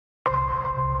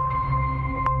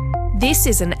This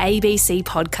is an ABC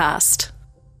podcast.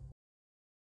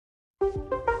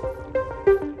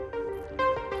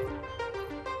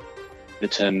 The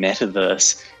term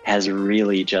metaverse has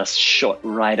really just shot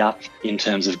right up in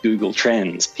terms of Google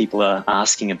Trends. People are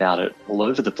asking about it all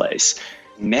over the place.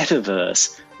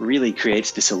 Metaverse really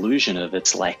creates this illusion of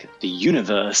it's like the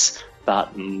universe,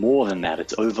 but more than that,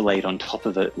 it's overlaid on top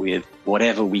of it with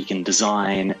whatever we can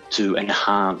design to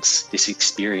enhance this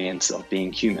experience of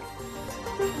being human.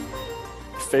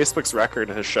 Facebook's record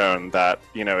has shown that,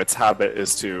 its habit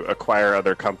is to acquire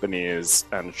other companies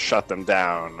and shut them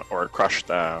down or crush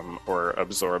them or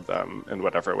absorb them in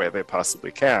whatever way they possibly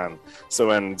can. So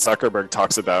when Zuckerberg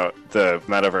talks about the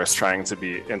metaverse trying to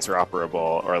be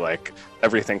interoperable or like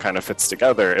everything kind of fits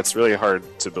together, it's really hard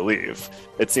to believe.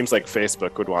 It seems like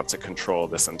Facebook would want to control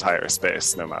this entire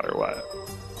space no matter what.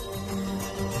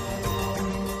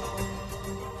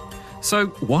 So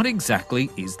what exactly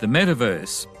is the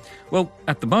metaverse? Well,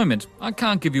 at the moment, I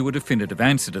can't give you a definitive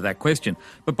answer to that question,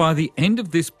 but by the end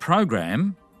of this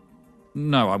program,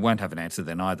 no, I won't have an answer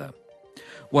then either.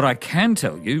 What I can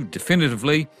tell you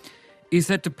definitively is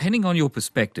that depending on your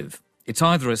perspective, it's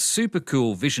either a super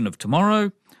cool vision of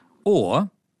tomorrow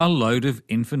or a load of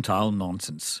infantile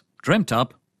nonsense, dreamt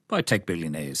up by tech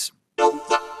billionaires.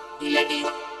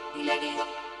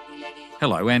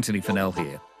 Hello, Anthony Fennell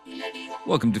here.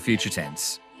 Welcome to Future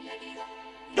Tense.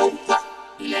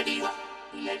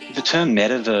 The term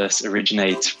metaverse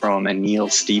originates from a Neal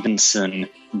Stephenson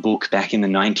book back in the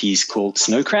 90s called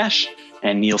Snow Crash.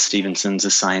 And Neal Stephenson's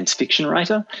a science fiction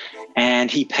writer.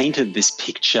 And he painted this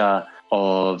picture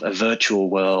of a virtual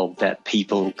world that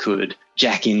people could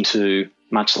jack into,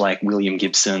 much like William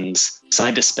Gibson's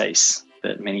cyberspace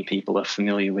that many people are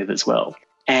familiar with as well.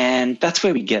 And that's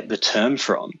where we get the term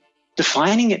from.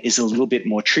 Defining it is a little bit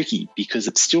more tricky because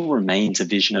it still remains a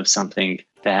vision of something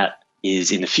that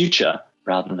is in the future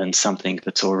rather than something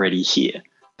that's already here.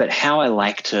 But how I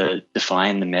like to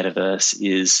define the metaverse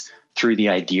is through the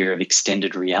idea of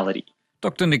extended reality.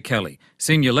 Dr. Nick Kelly,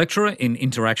 Senior Lecturer in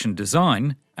Interaction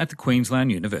Design at the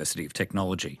Queensland University of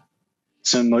Technology.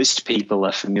 So most people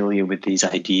are familiar with these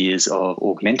ideas of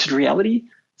augmented reality.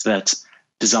 So that's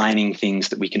designing things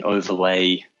that we can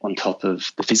overlay on top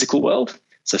of the physical world.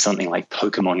 So something like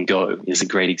Pokemon Go is a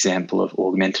great example of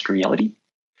augmented reality.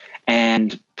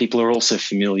 And people are also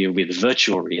familiar with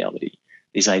virtual reality,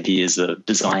 these ideas of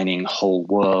designing whole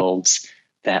worlds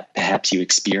that perhaps you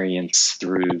experience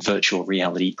through virtual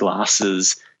reality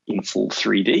glasses in full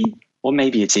 3D, or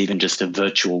maybe it's even just a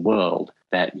virtual world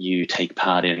that you take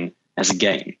part in as a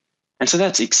game. And so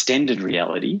that's extended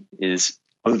reality, is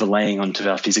overlaying onto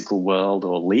our physical world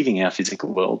or leaving our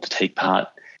physical world to take part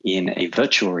in a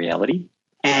virtual reality.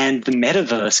 And the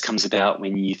metaverse comes about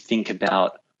when you think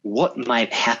about what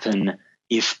might happen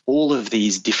if all of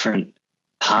these different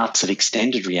parts of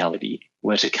extended reality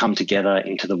were to come together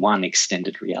into the one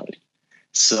extended reality.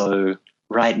 So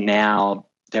right now,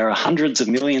 there are hundreds of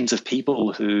millions of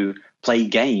people who play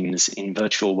games in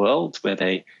virtual worlds where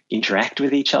they interact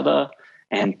with each other,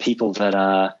 and people that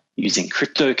are using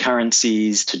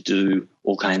cryptocurrencies to do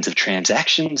all kinds of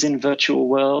transactions in virtual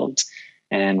worlds,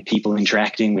 and people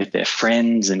interacting with their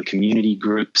friends and community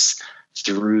groups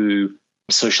through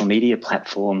social media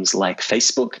platforms like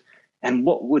Facebook. And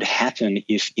what would happen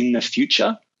if in the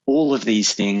future all of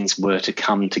these things were to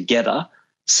come together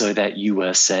so that you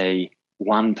were, say,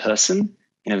 one person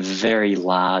in a very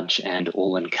large and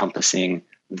all-encompassing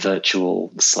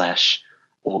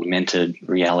virtual/augmented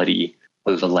reality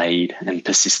overlaid and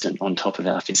persistent on top of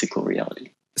our physical reality.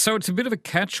 So it's a bit of a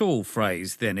catch-all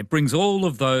phrase then. It brings all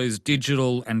of those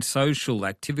digital and social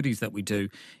activities that we do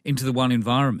into the one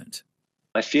environment.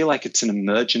 I feel like it's an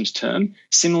emergent term,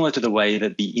 similar to the way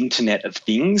that the Internet of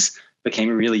Things became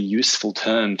a really useful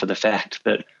term for the fact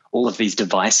that all of these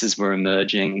devices were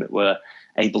emerging that were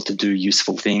able to do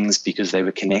useful things because they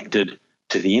were connected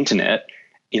to the Internet.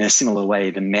 In a similar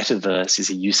way, the metaverse is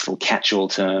a useful catch-all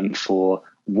term for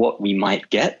what we might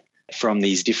get from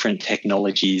these different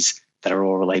technologies that are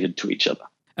all related to each other.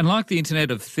 And like the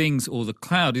Internet of Things or the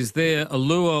cloud, is there a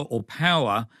lure or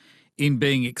power in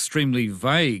being extremely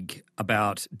vague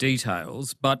about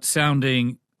details, but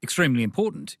sounding extremely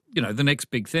important, the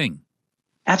next big thing?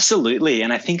 Absolutely.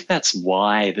 And I think that's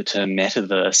why the term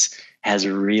metaverse has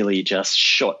really just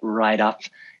shot right up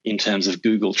in terms of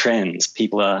Google Trends.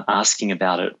 People are asking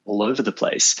about it all over the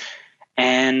place.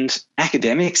 And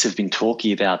academics have been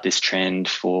talking about this trend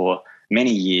for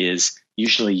many years,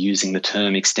 usually using the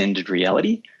term extended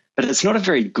reality. But it's not a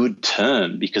very good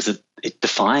term because it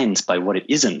defines by what it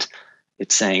isn't.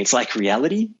 It's saying it's like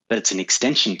reality, but it's an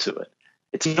extension to it.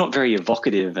 it's not very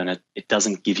evocative, and it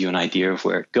doesn't give you an idea of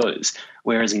where it goes.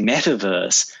 Whereas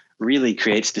metaverse really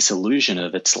creates this illusion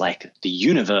of it's like the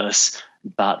universe,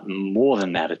 but more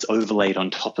than that, it's overlaid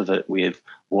on top of it with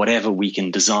whatever we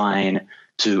can design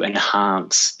to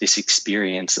enhance this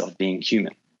experience of being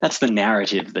human. That's the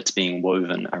narrative that's being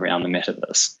woven around the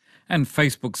metaverse. And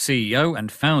Facebook CEO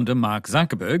and founder Mark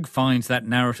Zuckerberg finds that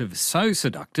narrative so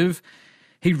seductive,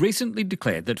 he recently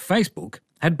declared that Facebook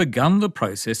had begun the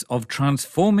process of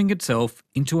transforming itself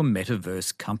into a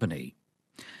metaverse company.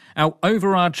 Our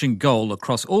overarching goal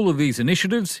across all of these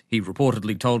initiatives, he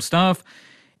reportedly told staff,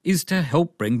 is to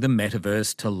help bring the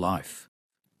metaverse to life.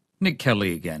 Nick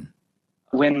Kelly again.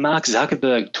 When Mark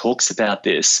Zuckerberg talks about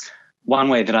this, one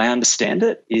way that I understand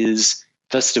it is,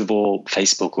 first of all,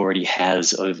 Facebook already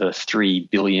has over 3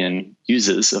 billion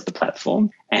users of the platform,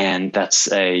 and that's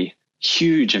a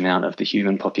huge amount of the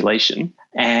human population.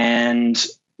 And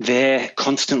they're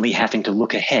constantly having to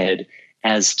look ahead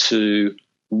as to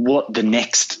what the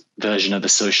next version of a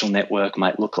social network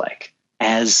might look like.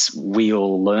 As we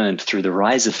all learned through the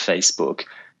rise of Facebook,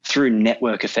 through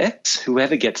network effects,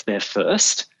 whoever gets there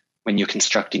first when you're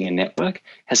constructing a network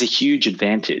has a huge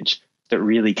advantage that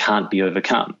really can't be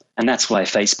overcome. And that's why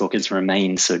Facebook has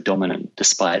remained so dominant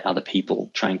despite other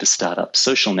people trying to start up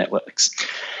social networks.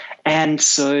 And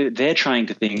so they're trying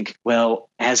to think, well,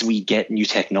 as we get new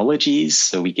technologies,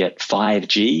 so we get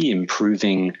 5G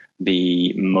improving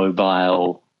the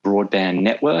mobile broadband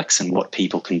networks and what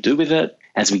people can do with it,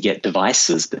 as we get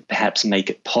devices that perhaps make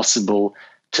it possible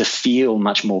to feel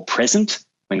much more present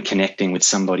when connecting with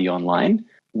somebody online,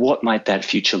 what might that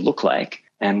future look like?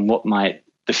 And what might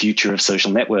the future of social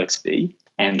networks be?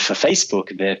 And for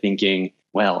Facebook, they're thinking,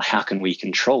 well, how can we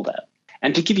control that?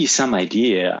 And to give you some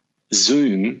idea,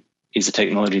 Zoom is a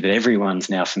technology that everyone's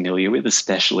now familiar with,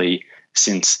 especially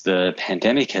since the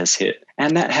pandemic has hit.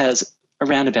 And that has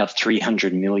around about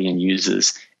 300 million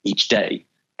users each day.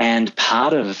 And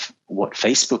part of what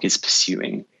Facebook is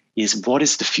pursuing is, what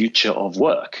is the future of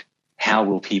work? How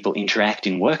will people interact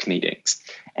in work meetings?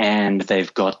 And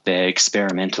they've got their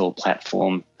experimental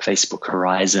platform, Facebook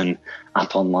Horizon,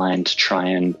 up online to try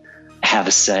and have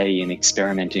a say in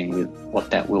experimenting with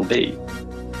what that will be.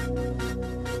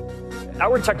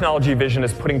 Our technology vision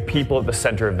is putting people at the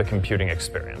center of the computing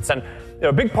experience. And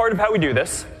a big part of how we do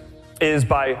this is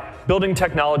by building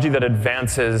technology that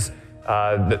advances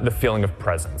the feeling of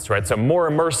presence, right? So more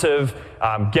immersive,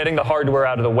 getting the hardware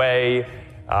out of the way,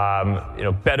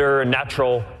 better,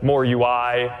 natural, more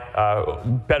UI,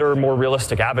 better, more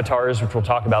realistic avatars, which we'll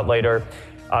talk about later.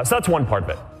 So that's one part of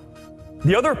it.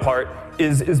 The other part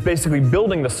is basically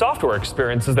building the software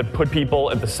experiences that put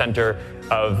people at the center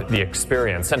of the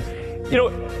experience. And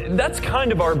that's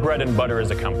kind of our bread and butter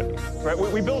as a company, right?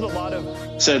 We build a lot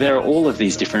of... So there are all of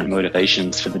these different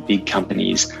motivations for the big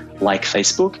companies like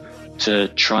Facebook to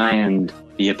try and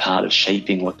be a part of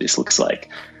shaping what this looks like.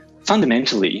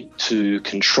 Fundamentally, to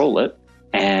control it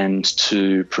and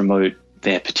to promote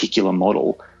their particular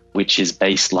model, which is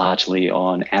based largely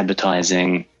on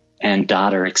advertising and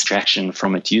data extraction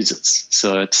from its users.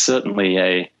 So it's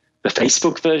certainly the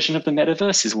Facebook version of the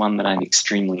metaverse is one that I'm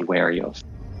extremely wary of.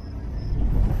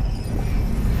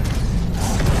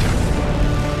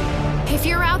 If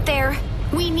you're out there,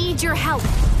 we need your help.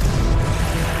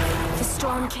 The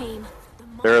storm came.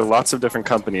 There are lots of different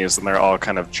companies, and they're all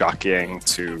kind of jockeying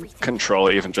to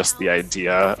control even just the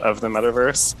idea of the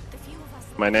metaverse.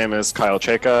 My name is Kyle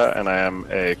Chayka, and I am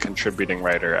a contributing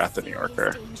writer at The New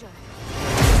Yorker.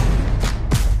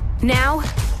 Now,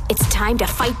 it's time to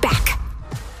fight back.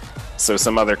 So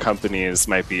some other companies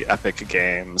might be Epic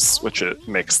Games, which it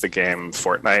makes the game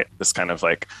Fortnite, this kind of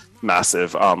like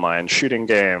massive online shooting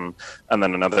game. And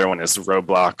then another one is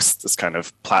Roblox, this kind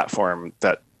of platform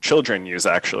that children use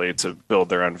actually to build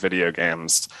their own video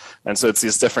games. And so it's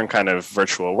these different kind of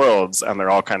virtual worlds, and they're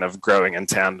all kind of growing in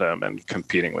tandem and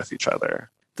competing with each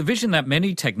other. The vision that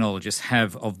many technologists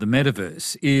have of the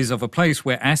metaverse is of a place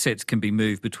where assets can be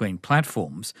moved between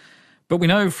platforms. But we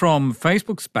know from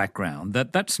Facebook's background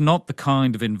that that's not the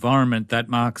kind of environment that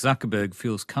Mark Zuckerberg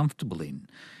feels comfortable in.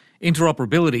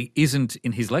 Interoperability isn't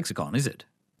in his lexicon, is it?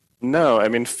 No, I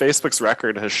mean, Facebook's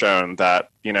record has shown that,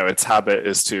 its habit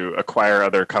is to acquire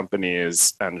other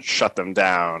companies and shut them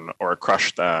down or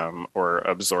crush them or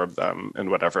absorb them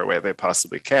in whatever way they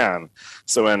possibly can.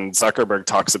 So when Zuckerberg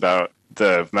talks about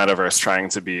the metaverse trying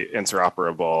to be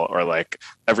interoperable or like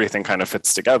everything kind of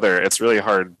fits together, it's really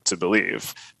hard to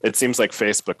believe. It seems like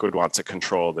Facebook would want to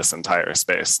control this entire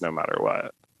space no matter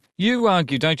what. You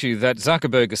argue, don't you, that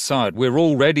Zuckerberg aside, we're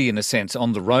already, in a sense,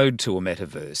 on the road to a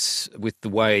metaverse with the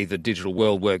way the digital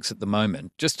world works at the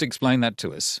moment. Just explain that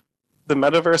to us. The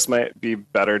metaverse might be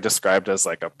better described as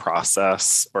like a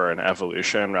process or an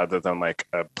evolution rather than like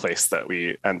a place that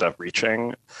we end up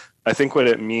reaching. I think what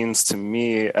it means to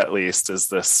me, at least, is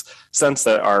this sense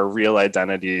that our real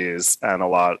identities and a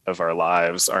lot of our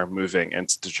lives are moving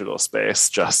into digital space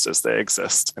just as they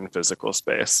exist in physical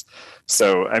space.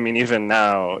 So, I mean, even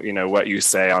now, you know, what you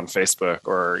say on Facebook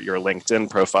or your LinkedIn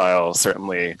profile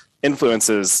certainly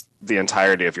influences the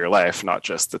entirety of your life, not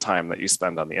just the time that you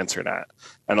spend on the internet.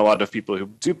 And a lot of people who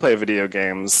do play video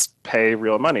games pay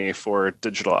real money for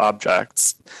digital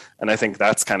objects. And I think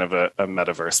that's kind of a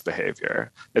metaverse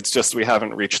behavior. It's just we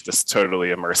haven't reached this totally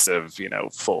immersive, you know,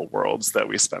 full worlds that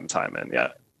we spend time in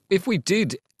yet. If we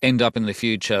did end up in the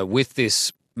future with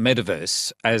this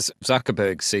metaverse, as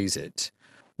Zuckerberg sees it,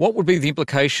 what would be the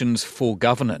implications for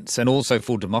governance and also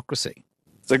for democracy?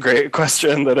 It's a great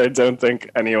question that I don't think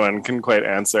anyone can quite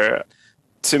answer.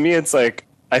 To me, it's like,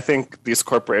 I think these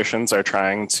corporations are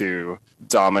trying to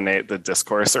dominate the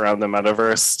discourse around the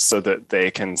metaverse so that they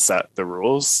can set the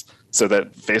rules, so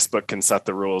that Facebook can set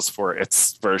the rules for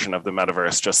its version of the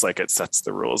metaverse, just like it sets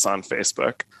the rules on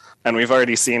Facebook. And we've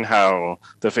already seen how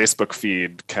the Facebook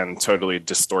feed can totally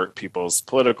distort people's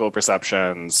political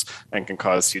perceptions and can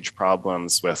cause huge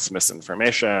problems with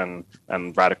misinformation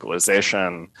and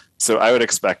radicalization. So I would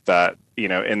expect that, you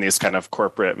know, in these kind of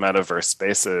corporate metaverse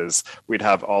spaces, we'd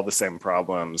have all the same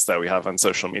problems that we have on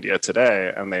social media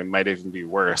today, and they might even be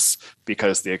worse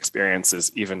because the experience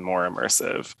is even more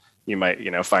immersive. You might,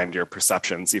 you know, find your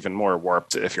perceptions even more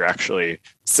warped if you're actually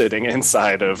sitting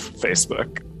inside of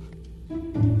Facebook.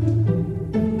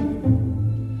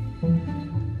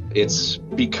 It's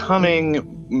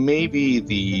becoming maybe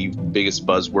the biggest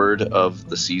buzzword of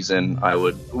the season. I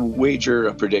would wager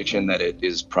a prediction that it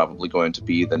is probably going to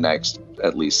be the next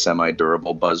at least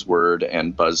semi-durable buzzword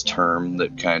and buzz term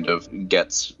that kind of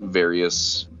gets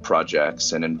various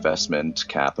projects and investment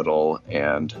capital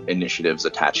and initiatives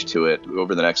attached to it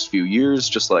over the next few years,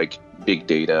 just like big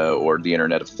data or the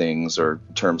Internet of Things or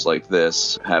terms like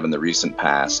this have in the recent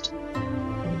past.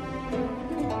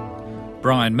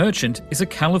 Brian Merchant is a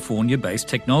California-based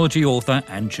technology author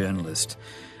and journalist,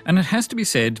 and it has to be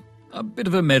said, a bit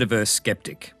of a metaverse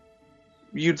skeptic.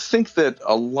 You'd think that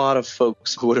a lot of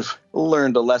folks would have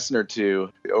learned a lesson or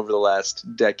two over the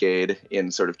last decade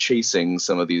in sort of chasing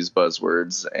some of these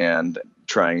buzzwords and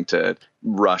trying to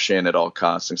rush in at all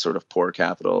costs and sort of pour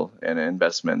capital and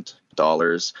investment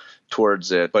dollars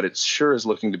towards it. But it sure is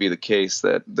looking to be the case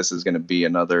that this is going to be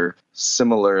another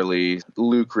similarly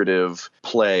lucrative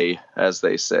play, as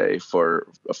they say, for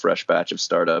a fresh batch of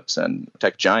startups and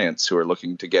tech giants who are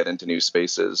looking to get into new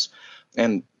spaces.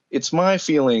 And it's my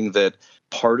feeling that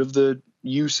part of the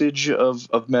usage of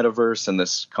metaverse and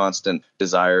this constant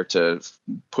desire to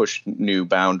push new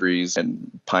boundaries and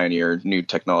pioneer new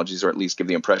technologies, or at least give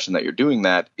the impression that you're doing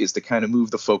that, is to kind of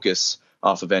move the focus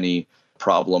off of any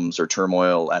problems or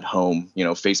turmoil at home. You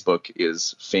know, Facebook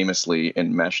is famously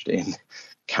enmeshed in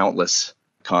countless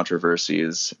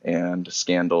controversies and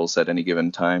scandals at any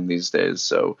given time these days.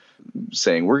 So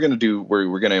saying we're going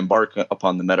to embark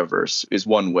upon the metaverse is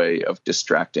one way of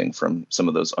distracting from some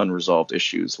of those unresolved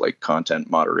issues like content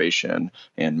moderation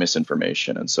and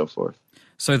misinformation and so forth.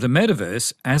 So the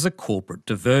metaverse as a corporate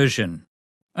diversion,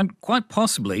 and quite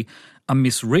possibly a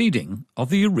misreading of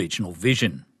the original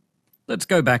vision. Let's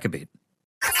go back a bit.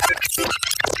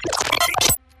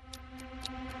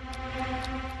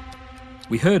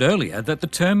 We heard earlier that the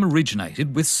term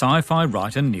originated with sci-fi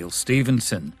writer Neal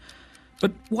Stephenson.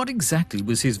 But what exactly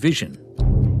was his vision?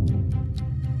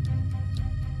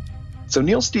 So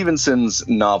Neal Stephenson's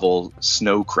novel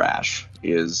Snow Crash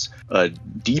is a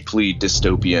deeply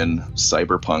dystopian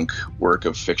cyberpunk work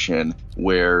of fiction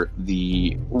where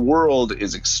the world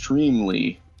is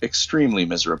extremely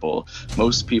miserable.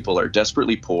 Most people are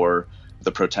desperately poor.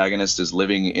 The protagonist is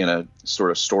living in a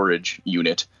sort of storage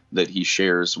unit that he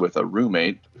shares with a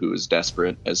roommate who is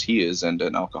desperate as he is and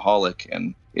an alcoholic.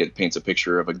 And it paints a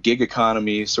picture of a gig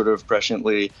economy sort of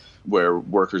presciently, where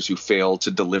workers who fail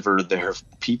to deliver their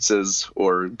pizzas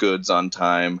or goods on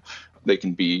time, they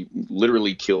can be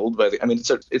literally killed by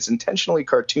it's intentionally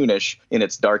cartoonish in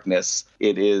its darkness.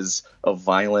 It is a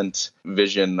violent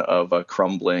vision of a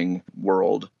crumbling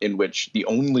world in which the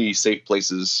only safe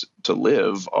places to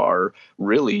live are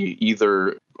really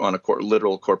either on a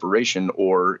literal corporation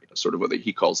or sort of what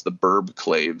he calls the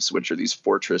burbclaves, which are these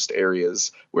fortressed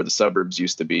areas where the suburbs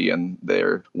used to be, and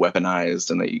they're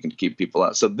weaponized and that you can keep people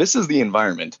out. So this is the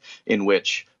environment in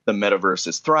which the metaverse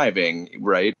is thriving,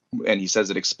 right? and he says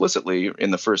it explicitly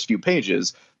in the first few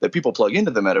pages, that people plug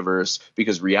into the metaverse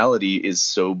because reality is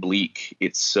so bleak,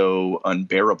 it's so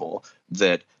unbearable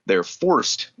that they're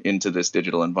forced into this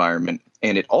digital environment.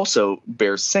 And it also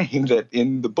bears saying that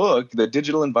in the book, the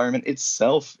digital environment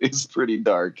itself is pretty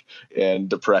dark and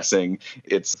depressing.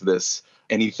 It's this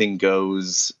anything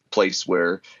goes place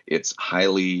where it's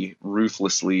highly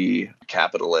ruthlessly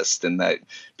capitalist, and that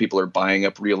people are buying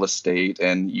up real estate,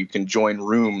 and you can join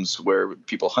rooms where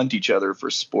people hunt each other for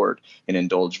sport and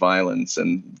indulge violence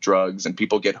and drugs, and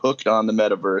people get hooked on the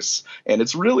metaverse. And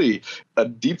it's really a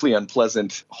deeply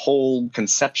unpleasant whole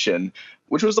conception,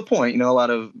 which was the point. A lot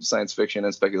of science fiction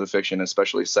and speculative fiction,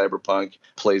 especially cyberpunk,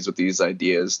 plays with these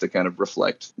ideas to kind of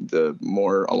reflect the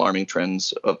more alarming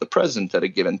trends of the present at a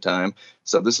given time.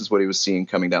 So this is what he was seeing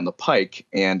coming down the pike.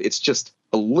 And it's just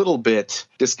a little bit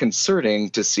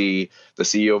disconcerting to see the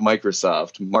CEO of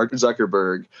Microsoft, Mark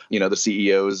Zuckerberg, the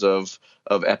CEOs of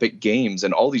Epic Games,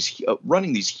 and all these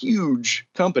running these huge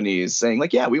companies saying,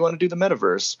 like, yeah, we want to do the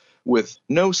metaverse, with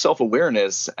no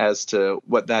self-awareness as to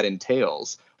what that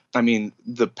entails. I mean,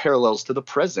 the parallels to the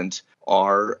present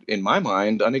are, in my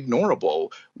mind,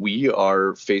 unignorable. We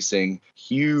are facing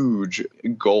huge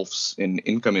gulfs in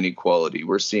income inequality.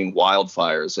 We're seeing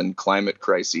wildfires and climate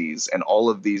crises and all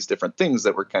of these different things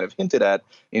that were kind of hinted at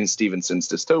in Stevenson's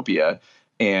dystopia.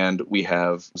 And we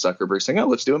have Zuckerberg saying, oh,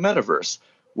 let's do a metaverse,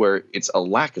 where it's a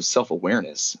lack of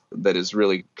self-awareness that is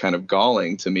really kind of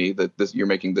galling to me, that you're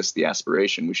making this the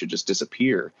aspiration. We should just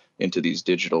disappear into these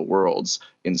digital worlds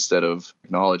instead of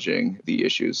acknowledging the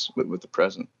issues with the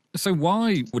present. So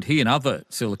why would he and other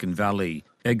Silicon Valley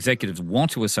executives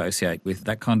want to associate with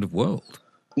that kind of world?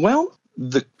 Well,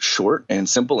 the short and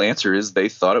simple answer is they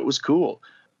thought it was cool.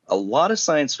 A lot of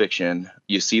science fiction,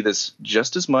 you see this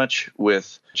just as much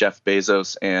with Jeff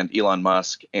Bezos and Elon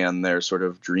Musk and their sort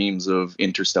of dreams of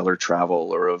interstellar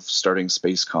travel or of starting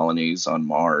space colonies on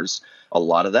Mars. A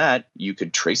lot of that, you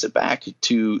could trace it back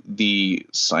to the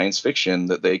science fiction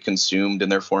that they consumed in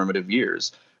their formative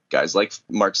years. Guys like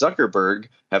Mark Zuckerberg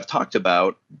have talked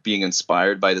about being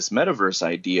inspired by this metaverse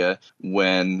idea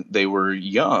when they were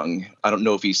young. I don't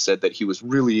know if he said that he was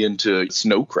really into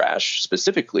Snow Crash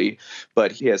specifically,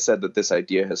 but he has said that this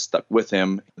idea has stuck with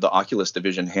him. The Oculus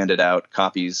division handed out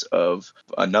copies of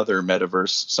another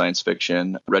metaverse science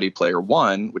fiction, Ready Player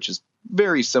One, which is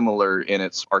very similar in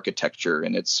its architecture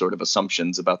and its sort of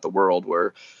assumptions about the world,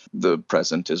 where the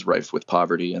present is rife with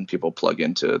poverty and people plug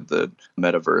into the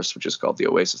metaverse, which is called the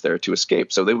Oasis there, to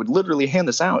escape. So they would literally hand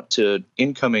this out to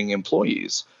incoming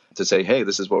employees to say, hey,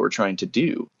 this is what we're trying to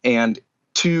do. And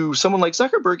to someone like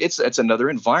Zuckerberg, it's another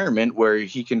environment where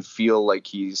he can feel like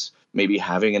he's maybe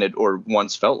having or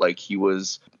once felt like he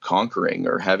was conquering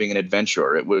or having an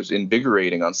adventure. It was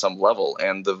invigorating on some level.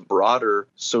 And the broader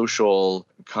social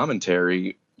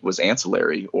commentary was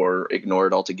ancillary or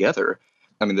ignored altogether.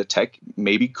 I mean, the tech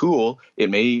may be cool. It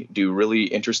may do really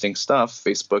interesting stuff.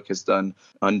 Facebook has done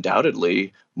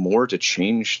undoubtedly more to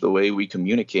change the way we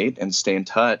communicate and stay in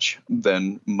touch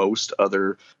than most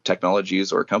other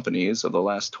technologies or companies of the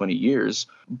last 20 years.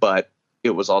 But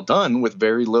it was all done with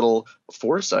very little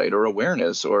foresight or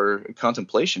awareness or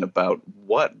contemplation about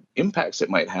what impacts it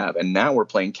might have. And now we're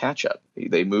playing catch up.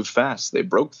 They moved fast, they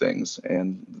broke things,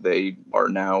 and they are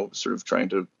now sort of trying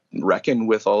to reckon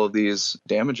with all of these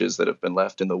damages that have been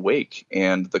left in the wake.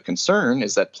 And the concern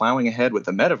is that plowing ahead with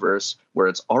the metaverse, where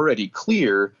it's already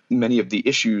clear many of the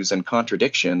issues and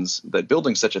contradictions that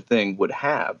building such a thing would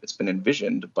have, it's been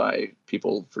envisioned by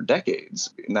people for decades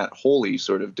in that wholly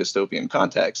sort of dystopian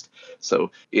context.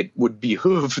 So it would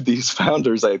behoove these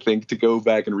founders, I think, to go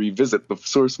back and revisit the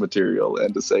source material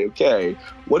and to say, okay,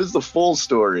 what is the full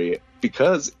story?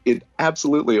 Because it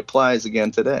absolutely applies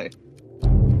again today.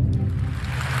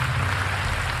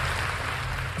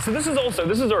 So this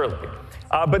is early,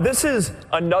 but this is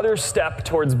another step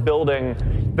towards building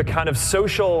the kind of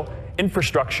social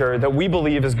infrastructure that we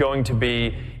believe is going to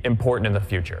be important in the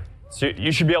future. So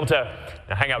you should be able to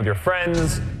hang out with your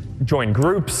friends, join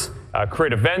groups,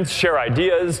 create events, share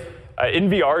ideas in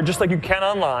VR, just like you can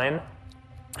online.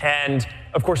 And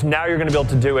of course, now you're going to be able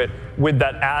to do it with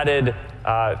that added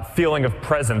feeling of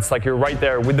presence, like you're right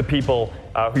there with the people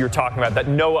who you're talking about, that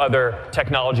no other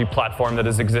technology platform that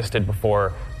has existed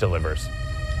before delivers.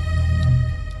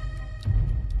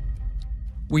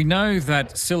 We know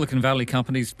that Silicon Valley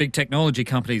companies, big technology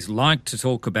companies, like to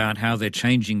talk about how they're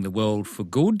changing the world for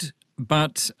good.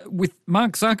 But with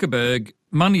Mark Zuckerberg,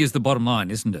 money is the bottom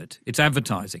line, isn't it? It's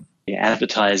advertising. Yeah,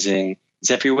 advertising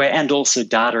is everywhere, and also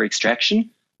data extraction,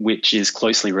 which is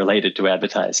closely related to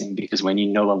advertising, because when you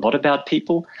know a lot about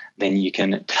people, then you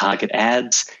can target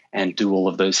ads and do all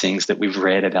of those things that we've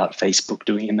read about Facebook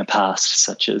doing in the past,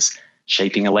 such as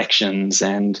shaping elections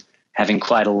and having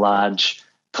quite a large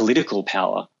political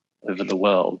power over the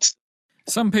world.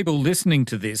 Some people listening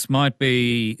to this might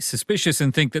be suspicious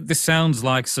and think that this sounds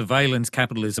like surveillance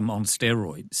capitalism on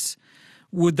steroids.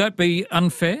 Would that be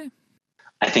unfair?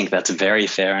 I think that's very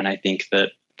fair, and I think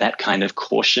that that kind of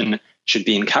caution should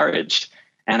be encouraged.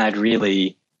 And I'd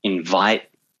really invite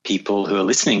people who are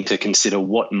listening to consider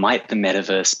what might the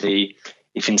metaverse be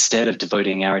if, instead of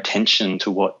devoting our attention to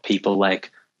what people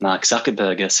like Mark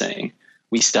Zuckerberg are saying,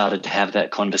 we started to have that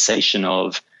conversation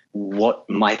of what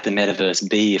might the metaverse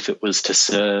be if it was to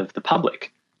serve the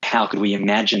public? How could we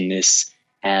imagine this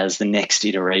as the next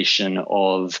iteration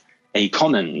of a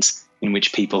commons in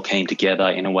which people came together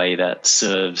in a way that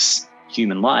serves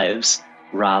human lives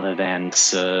rather than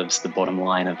serves the bottom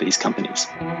line of these companies?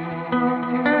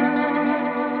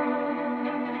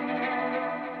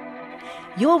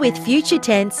 You're with Future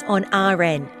Tense on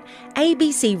RN,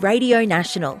 ABC Radio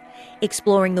National,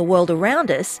 exploring the world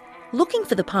around us, looking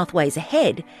for the pathways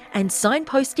ahead and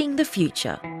signposting the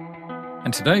future.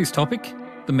 And today's topic,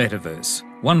 the metaverse.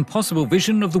 One possible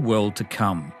vision of the world to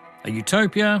come. A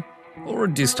utopia or a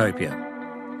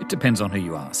dystopia? It depends on who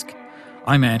you ask.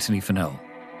 I'm Anthony Fennell.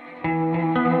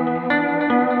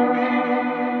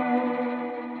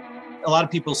 A lot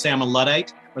of people say I'm a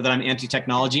Luddite or that I'm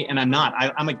anti-technology, and I'm not.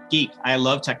 I'm a geek. I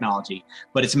love technology,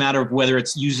 but it's a matter of whether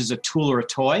it's used as a tool or a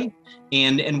toy,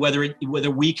 and whether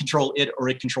we control it or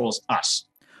it controls us.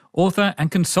 Author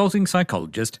and consulting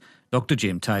psychologist, Dr.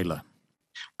 Jim Taylor.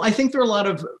 I think there are a lot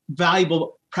of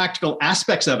valuable practical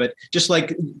aspects of it, just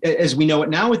like as we know it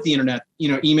now with the internet.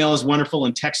 Email is wonderful,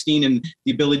 and texting and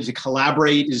the ability to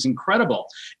collaborate is incredible.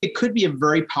 It could be a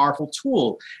very powerful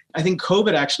tool. I think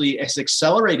COVID actually has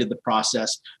accelerated the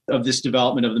process of this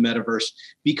development of the metaverse,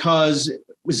 because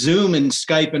Zoom and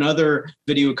Skype and other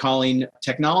video calling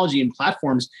technology and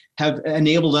platforms have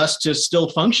enabled us to still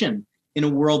function in a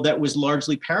world that was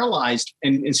largely paralyzed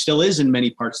and still is in many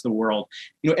parts of the world.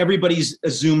 Everybody's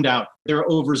zoomed out. They're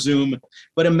over Zoom.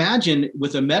 But imagine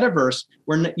with a metaverse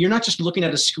where you're not just looking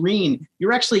at a screen,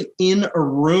 you're actually in a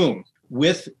room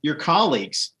with your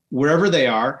colleagues, wherever they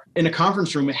are, in a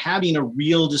conference room, having a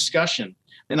real discussion.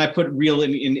 And I put real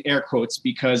in air quotes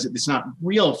because it's not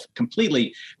real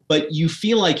completely, but you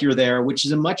feel like you're there, which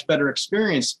is a much better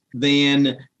experience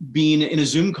than being in a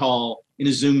Zoom call, in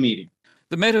a Zoom meeting.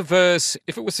 The metaverse,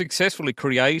 if it was successfully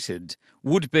created,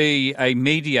 would be a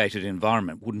mediated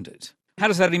environment, wouldn't it? How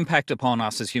does that impact upon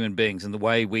us as human beings and the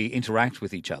way we interact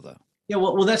with each other? Yeah,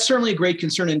 well, that's certainly a great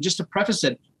concern. And just to preface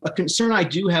it, a concern I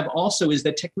do have also is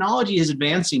that technology is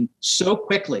advancing so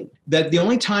quickly that the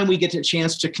only time we get a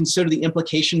chance to consider the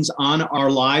implications on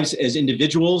our lives as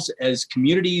individuals, as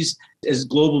communities, as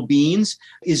global beings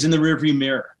is in the rearview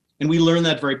mirror. And we learn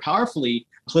that very powerfully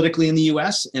politically in the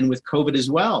US and with COVID as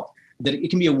well, that it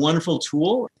can be a wonderful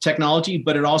tool, technology,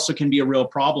 but it also can be a real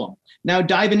problem. Now,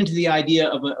 diving into the idea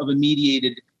of a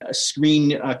mediated,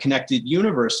 screen-connected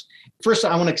universe, first,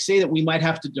 I want to say that we might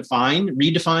have to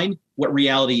redefine what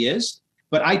reality is,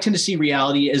 but I tend to see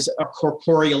reality as a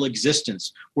corporeal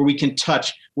existence where we can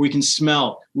touch, where we can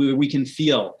smell, where we can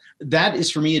feel. That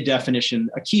is, for me,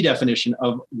 a key definition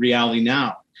of reality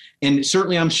now. And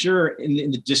certainly, I'm sure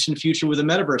in the distant future with the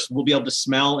metaverse, we'll be able to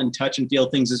smell and touch and feel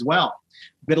things as well.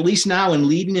 But at least now, in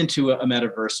leading into a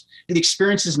metaverse, the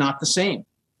experience is not the same.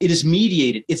 It is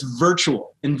mediated. It's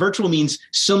virtual. And virtual means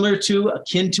similar to,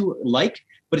 akin to, like,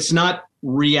 but it's not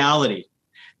reality.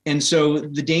 And so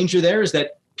the danger there is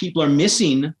that people are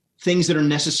missing things that are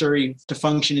necessary to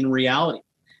function in reality.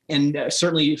 And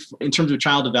certainly in terms of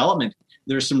child development,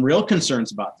 there's some real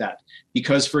concerns about that.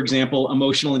 Because, for example,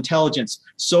 emotional intelligence,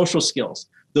 social skills,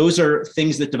 those are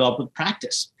things that develop with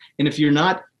practice. And if you're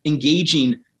not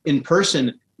engaging in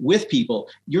person with people,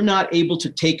 you're not able to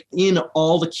take in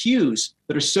all the cues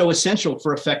that are so essential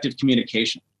for effective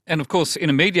communication. And of course, in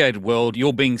a mediated world,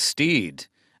 you're being steered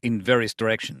in various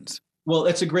directions. Well,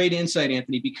 that's a great insight,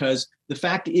 Anthony, because the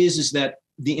fact is that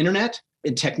the internet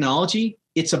and technology,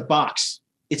 it's a box.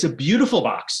 It's a beautiful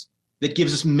box that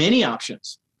gives us many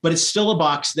options, but it's still a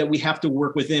box that we have to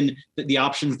work within the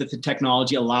options that the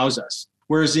technology allows us.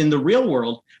 Whereas in the real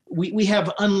world, we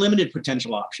have unlimited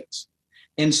potential options.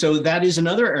 And so that is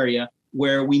another area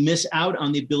where we miss out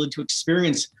on the ability to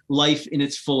experience life in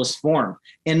its fullest form.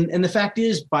 And the fact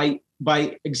is, by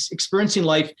experiencing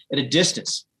life at a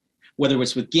distance, whether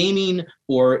it's with gaming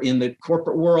or in the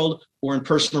corporate world or in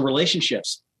personal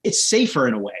relationships, it's safer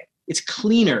in a way. It's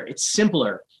cleaner, it's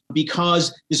simpler,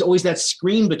 because there's always that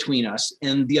screen between us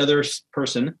and the other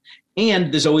person,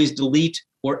 and there's always delete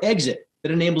or exit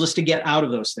that enables us to get out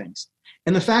of those things.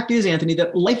 And the fact is, Anthony,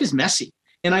 that life is messy.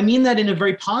 And I mean that in a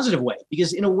very positive way,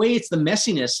 because in a way, it's the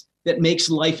messiness that makes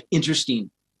life interesting.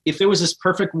 If there was this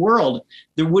perfect world,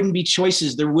 there wouldn't be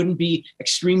choices. There wouldn't be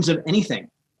extremes of anything.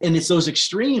 And it's those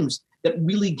extremes that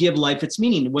really give life its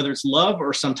meaning, whether it's love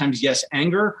or sometimes, yes,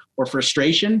 anger or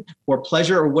frustration or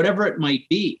pleasure or whatever it might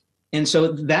be. And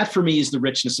so that for me is the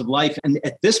richness of life. And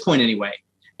at this point anyway,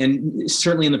 and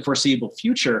certainly in the foreseeable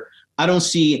future, I don't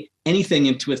see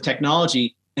anything with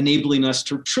technology enabling us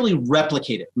to truly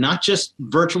replicate it, not just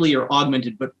virtually or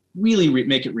augmented, but really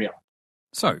make it real.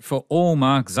 So for all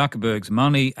Mark Zuckerberg's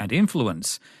money and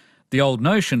influence, the old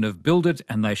notion of build it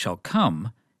and they shall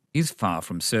come is far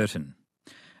from certain.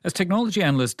 As technology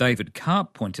analyst David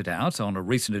Karp pointed out on a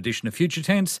recent edition of Future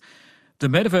Tense, the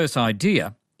metaverse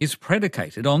idea is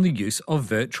predicated on the use of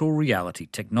virtual reality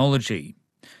technology.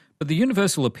 But the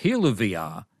universal appeal of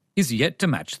VR is yet to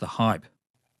match the hype.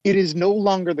 It is no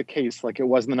longer the case, like it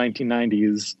was in the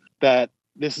 1990s, that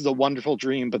this is a wonderful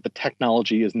dream, but the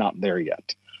technology is not there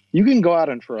yet. You can go out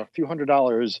and for a few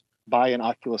 $100s buy an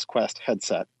Oculus Quest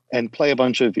headset and play a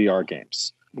bunch of VR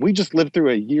games. We just lived through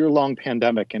a year-long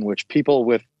pandemic in which people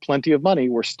with plenty of money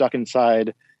were stuck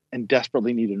inside and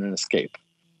desperately needed an escape.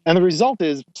 And the result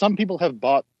is some people have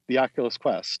bought the Oculus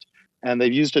Quest and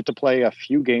they've used it to play a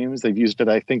few games. They've used it,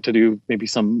 I think, to do maybe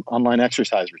some online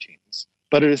exercise routines.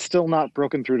 But it is still not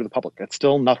broken through to the public. It's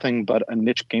still nothing but a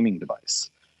niche gaming device.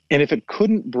 And if it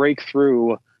couldn't break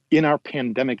through in our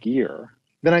pandemic year,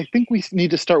 then I think we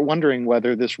need to start wondering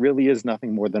whether this really is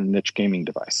nothing more than a niche gaming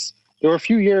device. There were a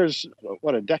few years,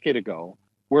 a decade ago,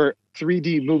 where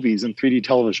 3D movies and 3D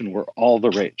television were all the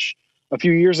rage. A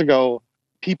few years ago,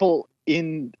 people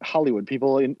in Hollywood,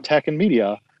 people in tech and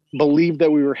media, believed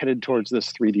that we were headed towards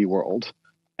this 3D world.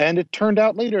 And it turned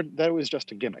out later that it was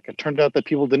just a gimmick. It turned out that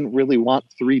people didn't really want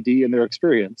 3D in their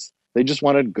experience. They just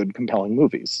wanted good, compelling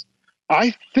movies.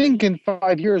 I think in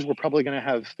 5 years, we're probably going to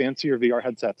have fancier VR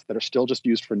headsets that are still just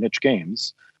used for niche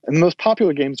games. And the most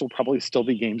popular games will probably still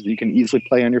be games that you can easily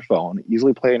play on your phone,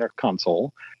 easily play on your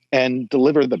console, and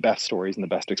deliver the best stories and the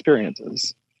best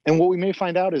experiences. And what we may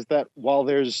find out is that while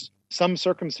there's some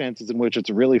circumstances in which it's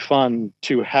really fun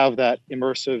to have that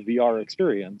immersive VR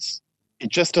experience, it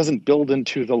just doesn't build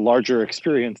into the larger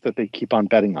experience that they keep on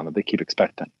betting on, that they keep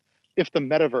expecting. If the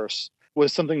metaverse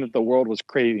was something that the world was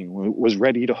craving, was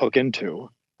ready to hook into,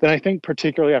 then I think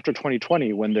particularly after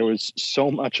 2020, when there was so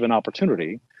much of an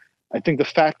opportunity, I think the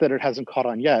fact that it hasn't caught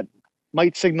on yet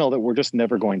might signal that we're just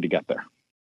never going to get there.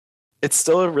 It's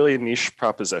still a really niche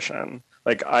proposition.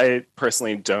 Like, I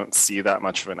personally don't see that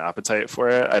much of an appetite for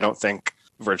it. I don't think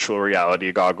virtual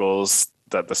reality goggles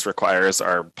that this requires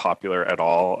are popular at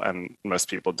all, and most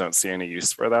people don't see any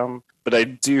use for them. But I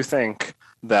do think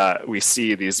that we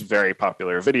see these very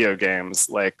popular video games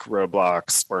like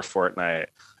Roblox or Fortnite,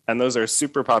 and those are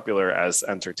super popular as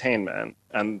entertainment.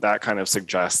 And that kind of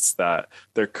suggests that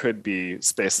there could be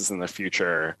spaces in the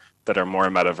future that are more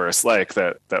metaverse-like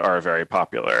that are very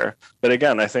popular. But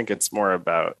again, I think it's more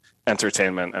about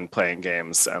entertainment and playing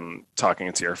games and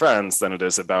talking to your friends than it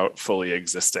is about fully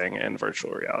existing in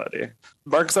virtual reality.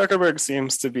 Mark Zuckerberg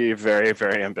seems to be very,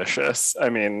 very ambitious. I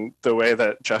mean, the way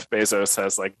that Jeff Bezos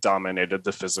has dominated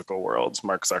the physical world,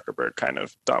 Mark Zuckerberg kind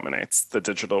of dominates the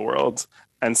digital world.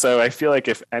 And so I feel like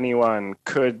if anyone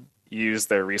could use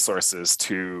their resources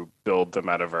to build the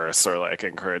metaverse or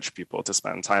encourage people to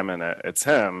spend time in it, it's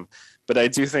him. But I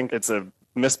do think it's a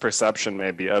misperception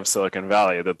maybe of Silicon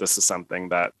Valley that this is something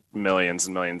that millions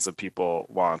and millions of people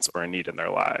want or need in their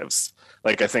lives.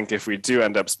 I think if we do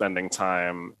end up spending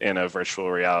time in a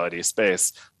virtual reality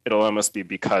space, it'll almost be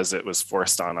because it was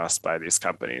forced on us by these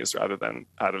companies rather than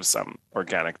out of some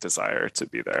organic desire to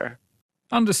be there.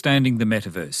 Understanding the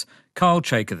metaverse. Kyle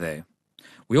Chaker there.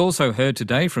 We also heard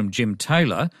today from Jim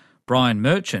Taylor, Brian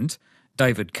Merchant,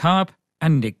 David Karp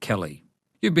and Nick Kelly.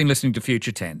 You've been listening to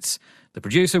Future Tense. The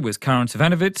producer was Karen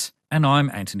Savanovitz and I'm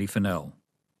Anthony Fennell.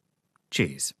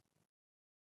 Cheers.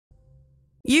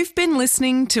 You've been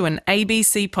listening to an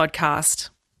ABC podcast.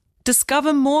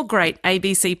 Discover more great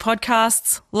ABC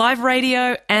podcasts, live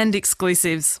radio and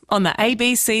exclusives on the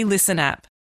ABC Listen app.